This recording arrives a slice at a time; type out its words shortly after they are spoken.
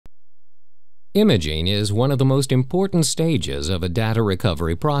Imaging is one of the most important stages of a data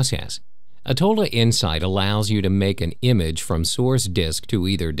recovery process. Atola Insight allows you to make an image from source disk to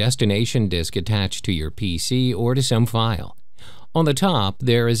either destination disk attached to your PC or to some file. On the top,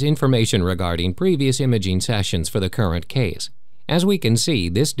 there is information regarding previous imaging sessions for the current case. As we can see,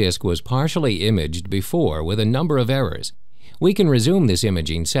 this disk was partially imaged before with a number of errors. We can resume this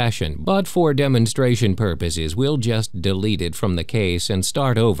imaging session, but for demonstration purposes, we'll just delete it from the case and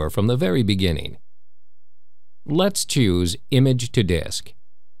start over from the very beginning. Let's choose Image to Disk.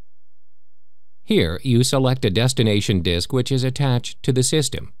 Here, you select a destination disk which is attached to the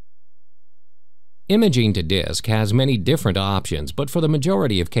system. Imaging to disk has many different options, but for the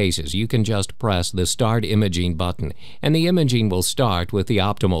majority of cases, you can just press the Start Imaging button, and the imaging will start with the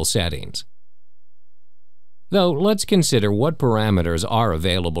optimal settings. Though, let's consider what parameters are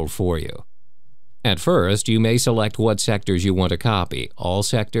available for you. At first, you may select what sectors you want to copy, all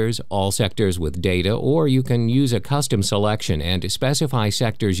sectors with data, or you can use a custom selection and specify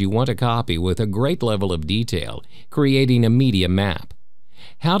sectors you want to copy with a great level of detail, creating a media map.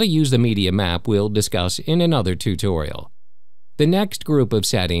 How to use the media map we'll discuss in another tutorial. The next group of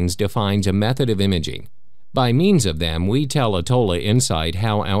settings defines a method of imaging. By means of them, we tell Atola Insight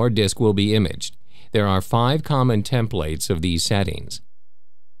how our disk will be imaged. There are 5 common templates of these settings.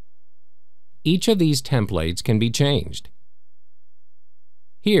 Each of these templates can be changed.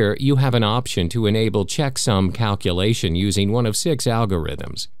 Here, you have an option to enable checksum calculation using one of 6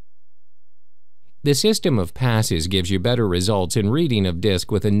 algorithms. The system of passes gives you better results in reading of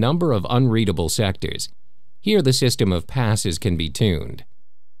disk with a number of unreadable sectors. Here, the system of passes can be tuned.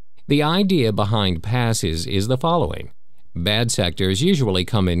 The idea behind passes is the following. Bad sectors usually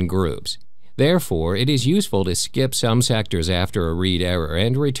come in groups. Therefore, it is useful to skip some sectors after a read error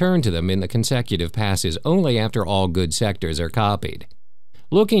and return to them in the consecutive passes only after all good sectors are copied.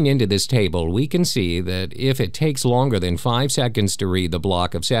 Looking into this table, we can see that if it takes longer than 5 seconds to read the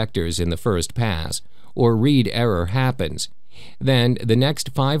block of sectors in the first pass, or read error happens, then the next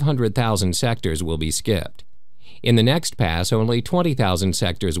 500,000 sectors will be skipped. In the next pass, only 20,000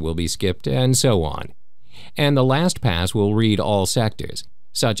 sectors will be skipped, and so on. And the last pass will read all sectors.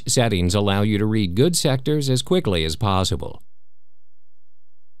 Such settings allow you to read good sectors as quickly as possible.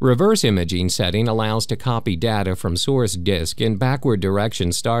 Reverse imaging setting allows to copy data from source disk in backward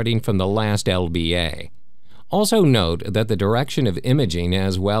direction starting from the last LBA. Also note that the direction of imaging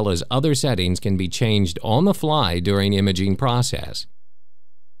as well as other settings can be changed on the fly during imaging process.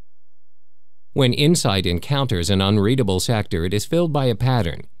 When Insight encounters an unreadable sector, it is filled by a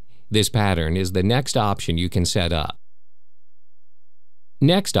pattern. This pattern is the next option you can set up.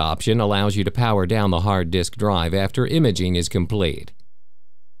 Next option allows you to power down the hard disk drive after imaging is complete.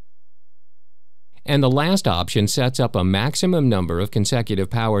 And the last option sets up a maximum number of consecutive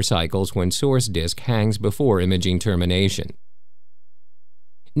power cycles when source disk hangs before imaging termination.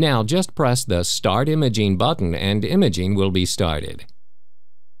 Now just press the Start Imaging button and imaging will be started.